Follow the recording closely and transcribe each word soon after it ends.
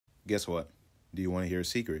Guess what? Do you want to hear a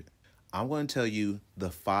secret? I'm going to tell you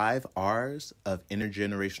the 5 R's of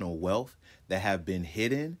intergenerational wealth that have been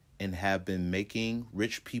hidden and have been making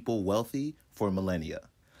rich people wealthy for millennia.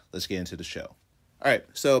 Let's get into the show. All right,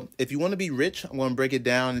 so if you want to be rich, I'm going to break it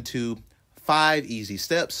down into 5 easy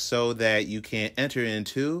steps so that you can enter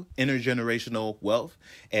into intergenerational wealth.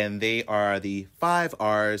 And they are the 5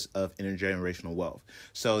 R's of intergenerational wealth.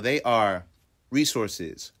 So they are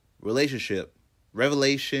resources, relationship,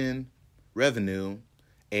 revelation, revenue,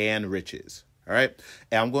 and riches. All right.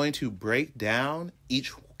 And I'm going to break down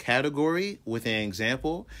each category with an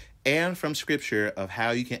example and from scripture of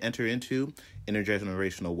how you can enter into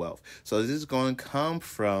intergenerational wealth. So this is going to come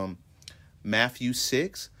from Matthew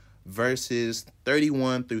 6, verses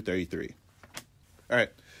 31 through 33. All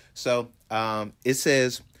right. So it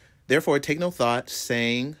says, therefore, take no thought,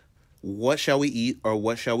 saying, what shall we eat, or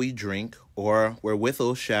what shall we drink, or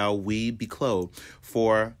wherewithal shall we be clothed?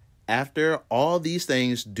 For after all these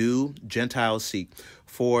things do Gentiles seek.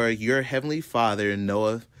 For your heavenly Father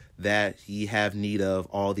knoweth that ye have need of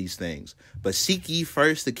all these things. But seek ye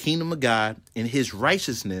first the kingdom of God and his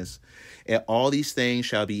righteousness, and all these things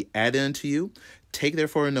shall be added unto you. Take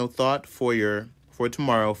therefore no thought for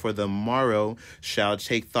tomorrow, for the morrow shall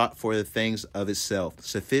take thought for the things of itself.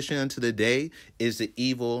 Sufficient unto the day is the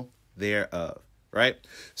evil thereof. Right?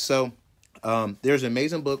 So there's an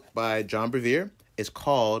amazing book by John Bevere. It's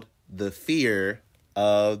called The Fear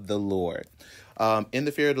of the Lord. In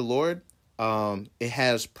The Fear of the Lord, it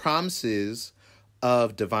has promises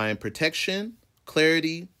of divine protection,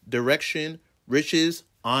 clarity, direction, riches,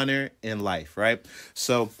 honor, and life, right?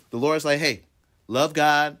 So the Lord's like, hey, love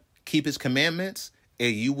God, keep his commandments,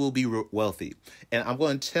 and you will be wealthy. And I'm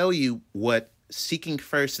going to tell you what seeking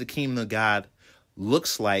first the kingdom of God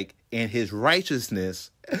looks like in his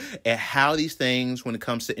righteousness, and how these things, when it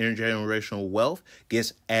comes to intergenerational wealth,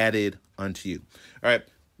 gets added unto you. All right,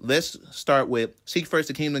 let's start with seek first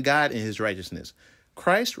the kingdom of God and his righteousness.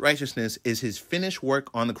 Christ's righteousness is his finished work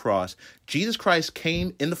on the cross. Jesus Christ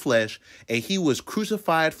came in the flesh, and he was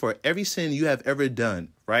crucified for every sin you have ever done,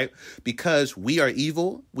 right? Because we are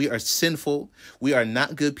evil, we are sinful, we are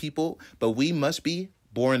not good people, but we must be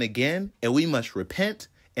born again, and we must repent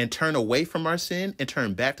and turn away from our sin and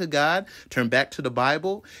turn back to God, turn back to the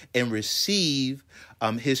Bible, and receive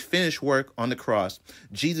his finished work on the cross.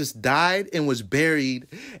 Jesus died and was buried,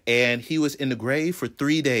 and he was in the grave for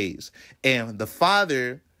 3 days. And the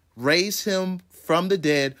Father raised him from the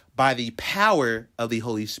dead by the power of the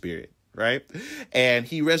Holy Spirit, right? And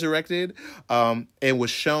he resurrected and was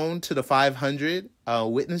shown to the 500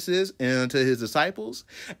 witnesses and to his disciples.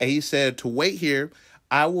 And he said to wait here.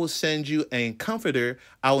 I will send you a comforter.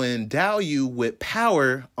 I will endow you with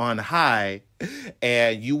power on high,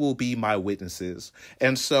 and you will be my witnesses.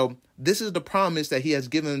 And so this is the promise that he has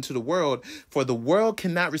given to the world, for the world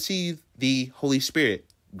cannot receive the Holy Spirit,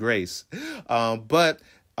 grace. But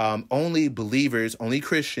only believers, only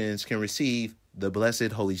Christians can receive the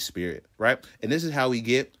blessed Holy Spirit, right? And this is how we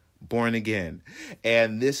get born again.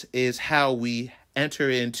 And this is how we enter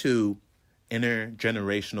into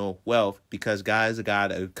intergenerational wealth, because God is a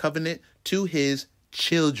God of covenant to his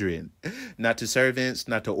children, not to servants,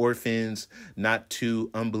 not to orphans, not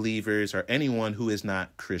to unbelievers or anyone who is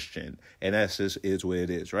not Christian. And that just is what it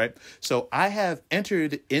is, right? So I have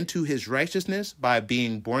entered into his righteousness by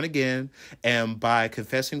being born again and by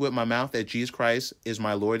confessing with my mouth that Jesus Christ is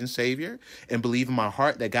my Lord and Savior, and believe in my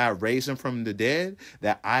heart that God raised him from the dead,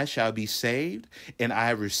 that I shall be saved. And I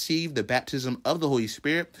have received the baptism of the Holy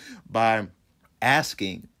Spirit by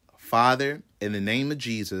asking, Father, in the name of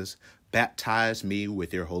Jesus, baptize me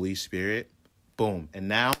with your Holy Spirit. Boom. And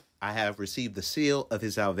now I have received the seal of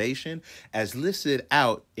his salvation as listed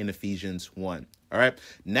out in Ephesians 1. All right.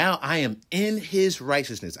 Now I am in his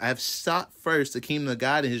righteousness. I have sought first the kingdom of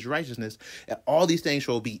God and his righteousness, and all these things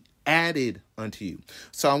shall be added unto you.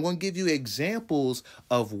 So I'm going to give you examples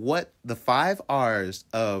of what the 5 R's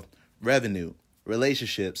of revenue,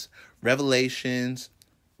 relationships, revelations,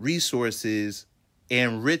 resources,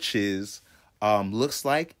 and riches looks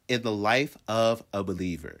like in the life of a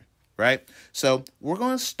believer, right? So we're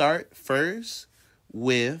going to start first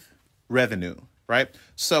with revenue, right?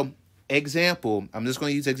 So example, I'm just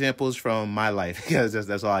going to use examples from my life because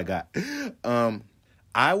that's all I got.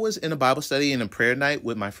 I was in a Bible study and a prayer night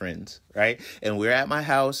with my friends, right? And we were at my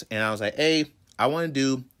house, and I was like, hey, I want to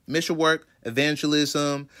do mission work,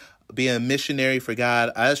 evangelism, be a missionary for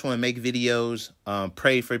God. I just want to make videos,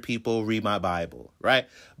 pray for people, read my Bible, right?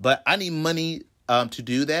 But I need money to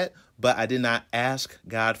do that. But I did not ask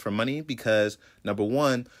God for money because, number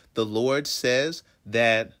one, the Lord says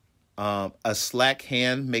that a slack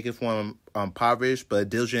hand maketh one impoverished, but a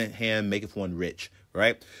diligent hand maketh one rich,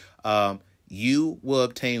 right? You will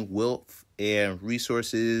obtain wealth and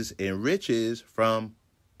resources and riches from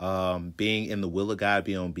being in the will of God,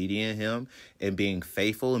 being obedient to him, and being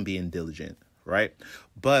faithful and being diligent, right?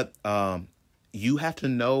 But you have to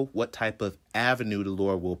know what type of avenue the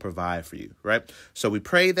Lord will provide for you, right? So we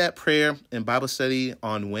pray that prayer in Bible study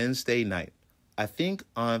on Wednesday night. I think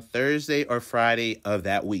on Thursday or Friday of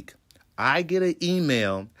that week, I get an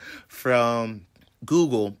email from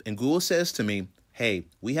Google, and Google says to me, hey,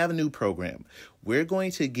 we have a new program. We're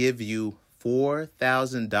going to give you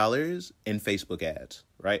 $4,000 in Facebook ads,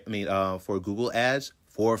 right? For Google ads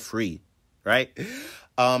for free, right?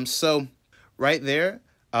 So right there,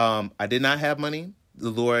 I did not have money. The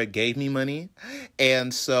Lord gave me money.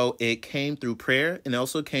 And so it came through prayer, and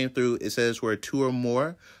also came through, it says, where two or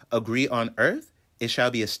more agree on earth, it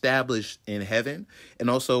shall be established in heaven. And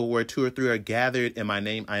also where two or three are gathered in my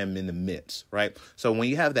name, I am in the midst, right? So when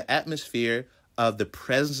you have the atmosphere of the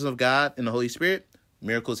presence of God and the Holy Spirit,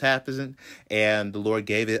 miracles happen, and the Lord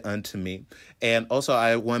gave it unto me. And also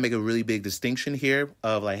I want to make a really big distinction here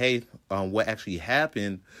of like, hey, what actually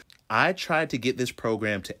happened. I tried to get this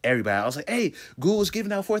program to everybody. I was like, hey, Google's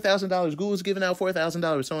giving out $4,000. Google's giving out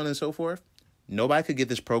 $4,000, so on and so forth. Nobody could get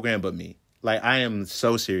this program but me. Like, I am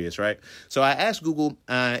so serious, right? So I asked Google,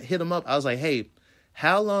 hit them up. I was like, hey,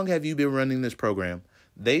 how long have you been running this program?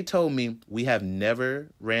 They told me, we have never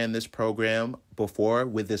ran this program before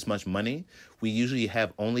with this much money. We usually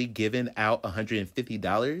have only given out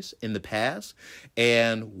 $150 in the past,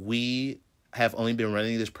 and we have only been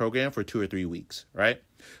running this program for 2 or 3 weeks, right?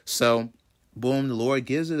 So, boom, the Lord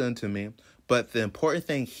gives it unto me. But the important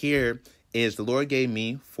thing here is the Lord gave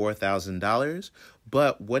me $4,000.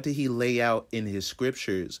 But what did he lay out in his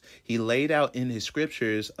scriptures? He laid out in his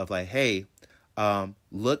scriptures of like, hey,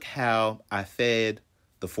 look how I fed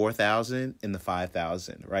the 4,000 and the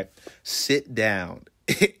 5,000, right? Sit down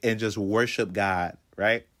and just worship God,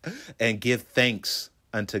 right? And give thanks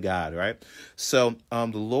unto God, right? So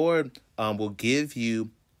the Lord will give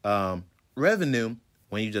you revenue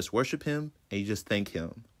when you just worship him and you just thank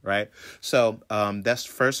him, right? So that's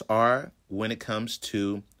first R when it comes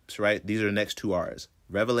to, right? These are the next 2 R's,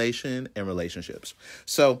 revelation and relationships.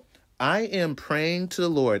 So I am praying to the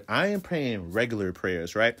Lord. I am praying regular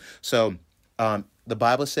prayers, right? So the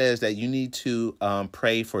Bible says that you need to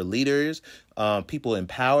pray for leaders, people in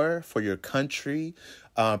power, for your country,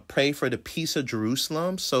 pray for the peace of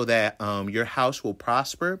Jerusalem so that your house will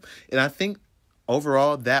prosper. And I think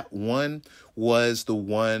overall, that one was the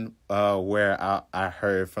one where I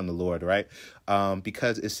heard from the Lord, right?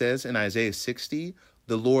 Because it says in Isaiah 60,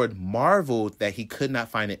 the Lord marveled that he could not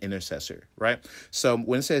find an intercessor, right? So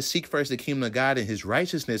when it says, seek first the kingdom of God and his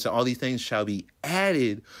righteousness, and all these things shall be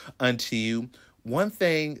added unto you. One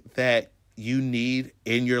thing that you need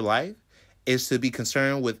in your life is to be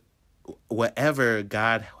concerned with whatever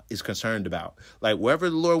God is concerned about. Like whatever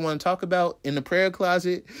the Lord want to talk about in the prayer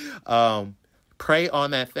closet, pray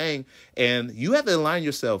on that thing. And you have to align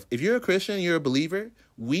yourself. If you're a Christian, you're a believer,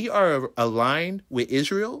 we are aligned with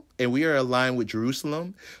Israel and we are aligned with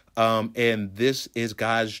Jerusalem. And this is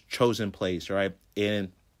God's chosen place, right?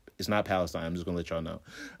 And it's not Palestine. I'm just going to let y'all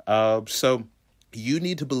know. So you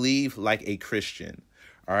need to believe like a Christian.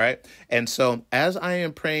 All right. And so as I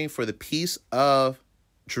am praying for the peace of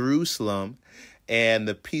Jerusalem and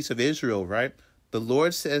the peace of Israel, right? The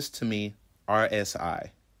Lord says to me, RSI.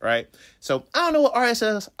 Right. So I don't know what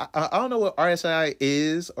I don't know what RSI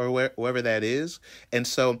is or wherever that is. And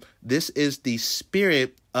so this is the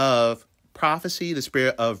spirit of prophecy, the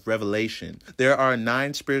spirit of revelation. There are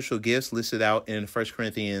 9 spiritual gifts listed out in 1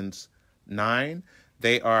 Corinthians 9.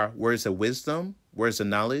 They are words of wisdom, words of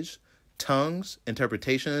knowledge, tongues,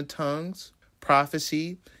 interpretation of tongues,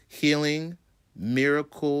 prophecy, healing,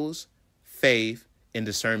 miracles, faith, and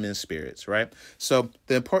discernment of spirits. Right. So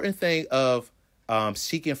the important thing of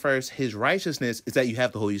seeking first his righteousness is that you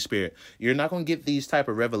have the Holy Spirit. You're not going to get these type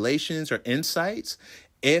of revelations or insights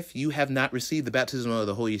if you have not received the baptism of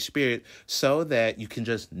the Holy Spirit so that you can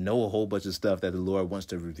just know a whole bunch of stuff that the Lord wants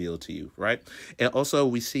to reveal to you, right? And also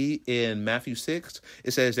we see in Matthew 6,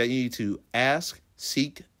 it says that you need to ask,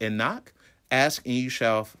 seek, and knock. Ask and you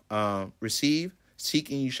shall receive,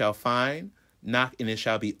 seek and you shall find, knock and it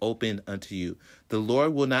shall be opened unto you. The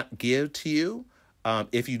Lord will not give to you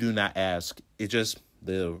if you do not ask. It's just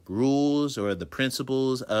the rules or the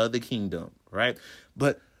principles of the kingdom, right?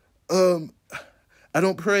 But I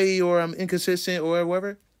don't pray or I'm inconsistent or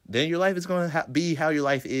whatever. Then your life is going to be how your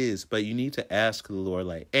life is. But you need to ask the Lord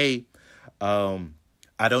like, hey,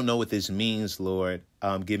 I don't know what this means, Lord.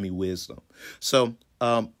 Give me wisdom. So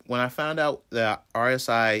When I found out that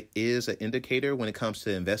RSI is an indicator when it comes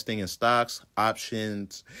to investing in stocks,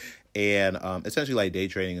 options, and essentially like day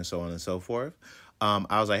trading and so on and so forth,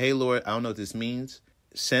 I was like, hey, Lord, I don't know what this means.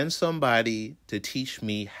 Send somebody to teach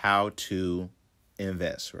me how to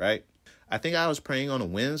invest, right? I think I was praying on a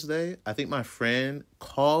Wednesday. I think my friend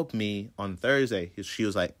called me on Thursday. She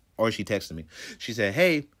was like, or she texted me. She said,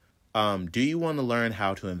 hey, do you want to learn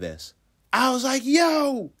how to invest? I was like,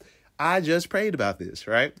 yo, I just prayed about this,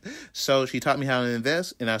 right? So she taught me how to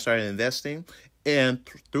invest, and I started investing. And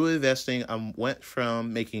through investing, I went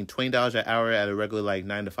from making $20 an hour at a regular like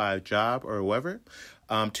 9-to-5 job or whatever,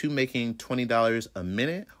 to making $20 a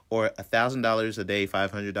minute or $1,000 a day,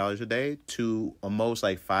 $500 a day, to almost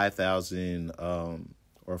like $5,000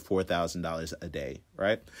 or $4,000 a day,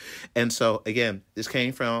 right? And so again, this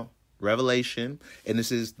came from revelation, and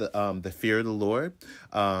this is the fear of the Lord.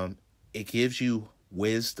 It gives you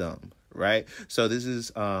wisdom, right? So this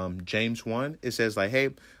is James 1. It says like, hey,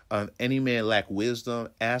 any man lack wisdom,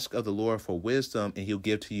 ask of the Lord for wisdom, and he'll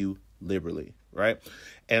give to you liberally, right?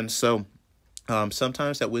 And so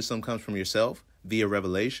sometimes that wisdom comes from yourself via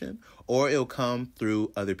revelation, or it'll come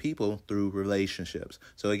through other people through relationships.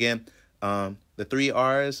 So again, the 3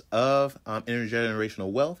 R's of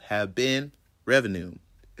intergenerational wealth have been revenue,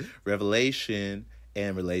 revelation,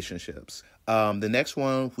 and relationships. The next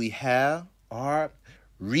one we have are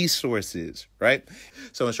resources, right?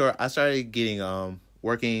 So in short, I started getting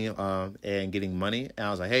working and getting money, and I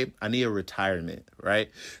was like, hey, I need a retirement, right?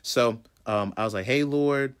 So I was like, hey,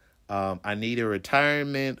 Lord, I need a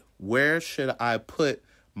retirement. Where should I put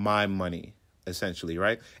my money, essentially,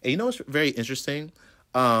 right? And you know what's very interesting?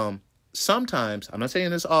 Sometimes, I'm not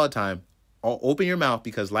saying this all the time, I'll open your mouth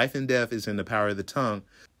because life and death is in the power of the tongue.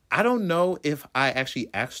 I don't know if I actually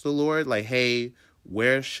asked the Lord, like, hey,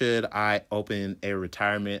 where should I open a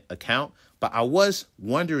retirement account? But I was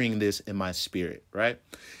wondering this in my spirit, right?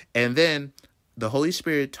 And then the Holy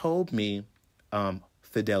Spirit told me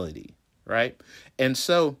fidelity, right? And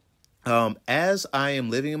so as I am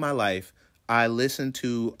living in my life, I listen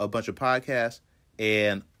to a bunch of podcasts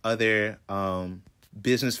and other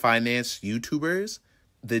business finance YouTubers.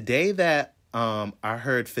 The day that I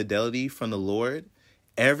heard fidelity from the Lord,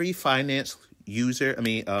 every finance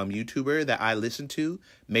YouTuber that I listened to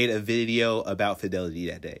made a video about fidelity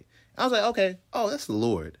that day. I was like, okay, oh, that's the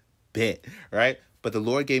Lord. Bet, right? But the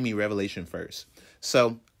Lord gave me revelation first.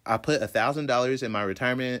 So I put $1,000 in my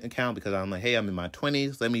retirement account because I'm like, hey, I'm in my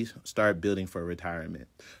 20s. Let me start building for retirement.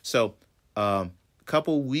 So a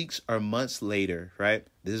couple weeks or months later, right?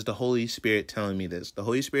 This is the Holy Spirit telling me this. The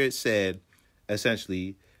Holy Spirit said,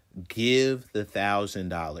 essentially, give the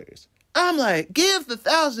 $1,000. I'm like, give the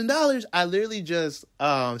 $1,000. I literally just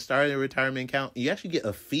started a retirement account. You actually get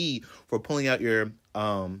a fee for pulling out your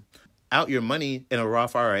money in a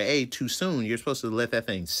Roth IRA too soon. You're supposed to let that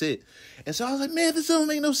thing sit. And so I was like, man, this don't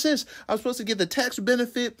make no sense. I was supposed to get the tax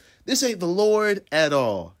benefit. This ain't the Lord at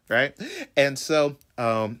all, right? And so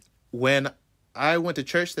when I went to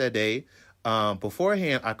church that day,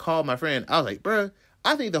 beforehand, I called my friend. I was like, bruh,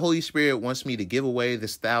 I think the Holy Spirit wants me to give away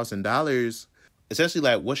this $1,000. Essentially,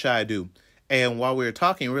 like, what should I do? And while we were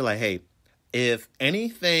talking, we were like, hey, if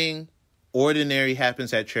anything ordinary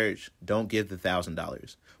happens at church, don't give the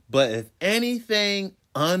 $1,000. But if anything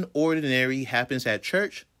unordinary happens at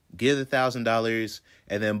church, give the $1,000,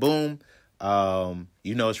 and then boom,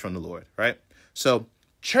 it's from the Lord, right? So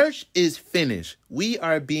church is finished. We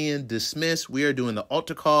are being dismissed. We are doing the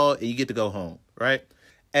altar call, and you get to go home, right?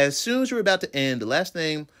 As soon as we're about to end, the last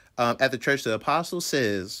thing at the church the apostle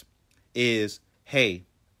says is, hey,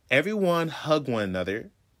 everyone hug one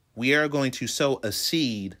another. We are going to sow a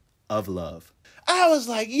seed of love. I was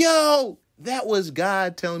like, yo, that was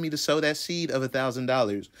God telling me to sow that seed of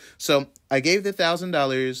 $1,000. So I gave the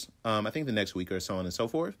 $1,000, I think the next week or so on and so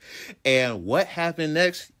forth. And what happened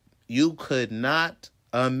next? You could not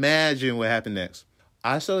imagine what happened next.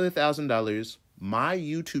 I sold $1,000. My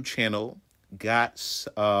YouTube channel got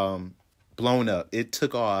blown up. It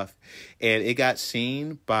took off, and it got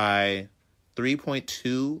seen by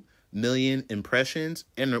 3.2 million impressions.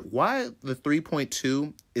 And why the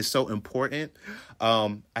 3.2 is so important,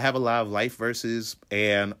 I have a lot of life verses,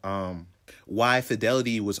 and why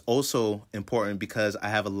fidelity was also important because I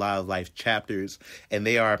have a lot of life chapters, and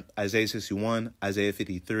they are Isaiah 61, Isaiah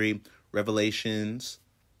 53, Revelation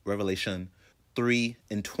 3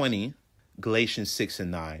 and 20, Galatians 6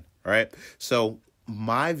 and 9. All right. So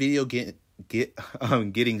my video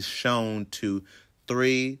getting shown to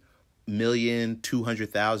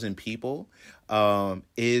 3,200,000 people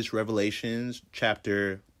is Revelations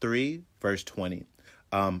chapter 3, verse 20.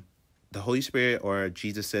 The Holy Spirit, or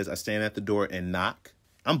Jesus says, I stand at the door and knock.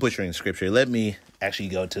 I'm butchering scripture. Let me actually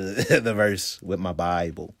go to the verse with my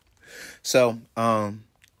Bible. So,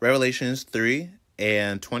 Revelations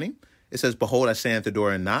 3:20, it says, "Behold, I stand at the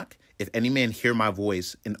door and knock. If any man hear my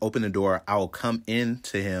voice and open the door, I will come in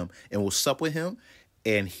to him and will sup with him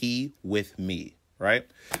and he with me." Right?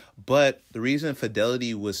 But the reason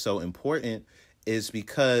fidelity was so important is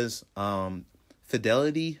because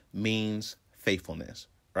fidelity means faithfulness,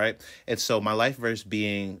 right? And so my life verse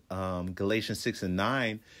being Galatians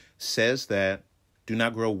 6:9 says that, "Do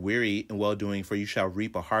not grow weary in well-doing, for you shall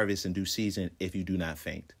reap a harvest in due season if you do not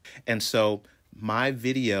faint." And so my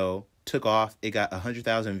video took off. It got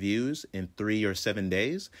 100,000 views in 3 or 7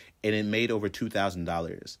 days, and it made over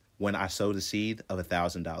 $2,000 when I sowed a seed of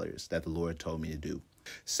 $1,000 that the Lord told me to do.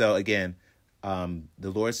 So again,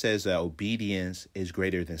 the Lord says that obedience is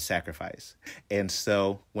greater than sacrifice. And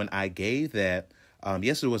so when I gave that,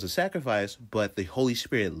 yes, it was a sacrifice, but the Holy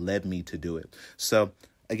Spirit led me to do it. So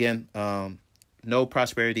again, no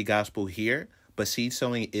prosperity gospel here, but seed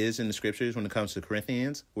sowing is in the scriptures when it comes to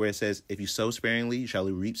Corinthians, where it says, "If you sow sparingly, you shall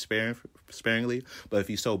reap sparingly. But if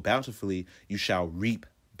you sow bountifully, you shall reap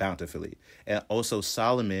bountifully." And also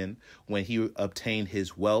Solomon, when he obtained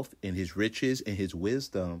his wealth and his riches and his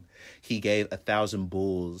wisdom, he gave 1,000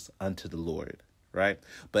 bulls unto the Lord, right?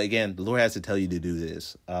 But again, the Lord has to tell you to do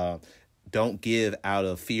this. Don't give out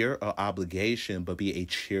of fear or obligation, but be a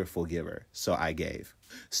cheerful giver. So I gave.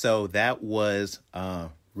 So that was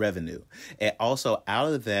revenue. And also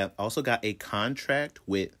out of that, also got a contract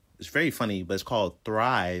with, it's very funny, but it's called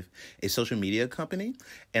Thrive, a social media company.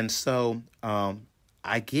 And so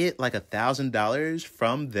I get like $1,000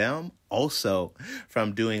 from them also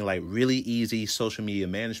from doing like really easy social media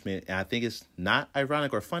management. And I think it's not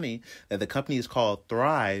ironic or funny that the company is called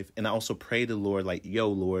Thrive. And I also pray to the Lord, like, yo,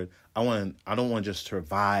 Lord, I don't want to just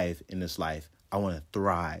survive in this life. I want to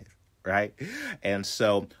thrive. Right. And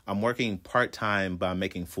so I'm working part-time, but I'm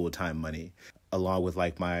making full-time money along with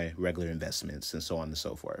like my regular investments and so on and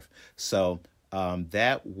so forth. So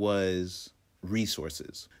that was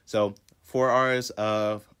resources. So 4 R's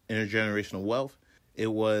of intergenerational wealth. It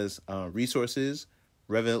was resources,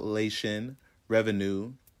 revelation,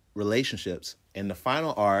 revenue, relationships. And the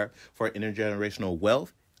final R for intergenerational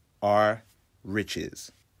wealth are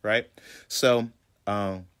riches, right? So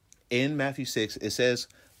in Matthew 6, it says,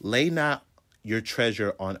 "Lay not your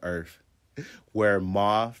treasure on earth, where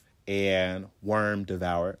moth and worm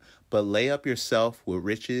devour, but lay up yourself with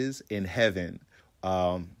riches in heaven,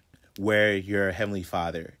 where your heavenly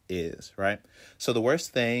Father is," right? So the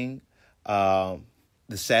worst thing, the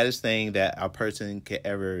saddest thing that a person could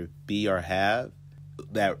ever be or have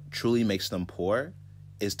that truly makes them poor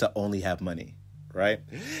is to only have money, right?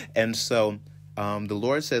 And so the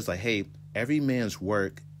Lord says, like, hey, every man's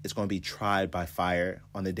work is going to be tried by fire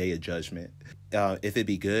on the day of judgment, if it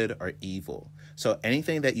be good or evil. So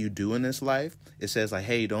anything that you do in this life, it says like,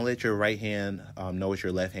 hey, don't let your right hand know what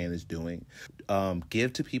your left hand is doing.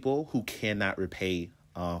 Give to people who cannot repay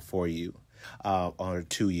for you or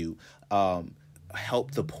to you.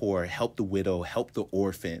 Help the poor, help the widow, help the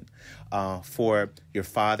orphan. For your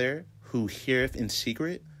Father who heareth in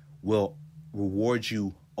secret will reward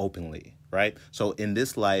you openly, right? So in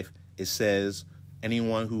this life, it says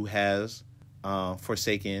anyone who has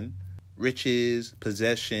forsaken riches,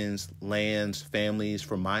 possessions, lands, families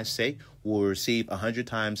for my sake will receive 100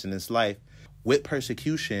 times in this life with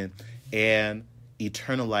persecution and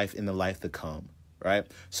eternal life in the life to come, right?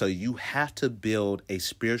 So you have to build a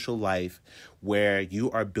spiritual life where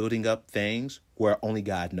you are building up things where only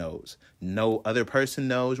God knows. No other person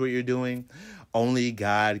knows what you're doing. Only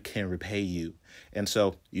God can repay you. And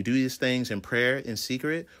so you do these things in prayer in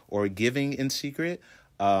secret or giving in secret.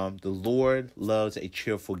 The Lord loves a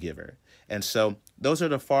cheerful giver. And so those are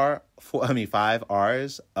the 5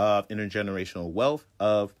 R's of intergenerational wealth,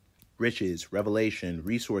 of riches, revelation,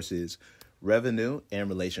 resources, revenue, and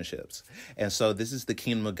relationships. And so this is the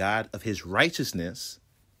kingdom of God, of his righteousness,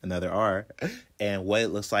 another R, and what it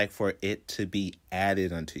looks like for it to be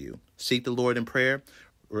added unto you. Seek the Lord in prayer,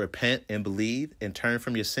 repent and believe, and turn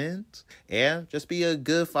from your sins, and just be a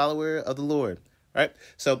good follower of the Lord. All right.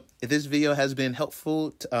 So if this video has been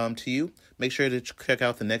helpful to you, make sure to check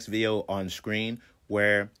out the next video on screen,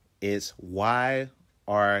 where it's why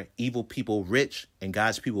are evil people rich and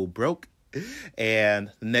God's people broke?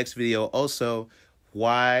 And the next video also,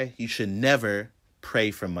 why you should never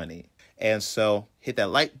pray for money. And so hit that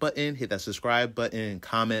like button, hit that subscribe button, and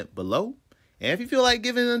comment below. And if you feel like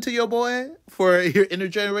giving unto your boy for your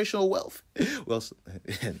intergenerational wealth, well,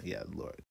 yeah, Lord.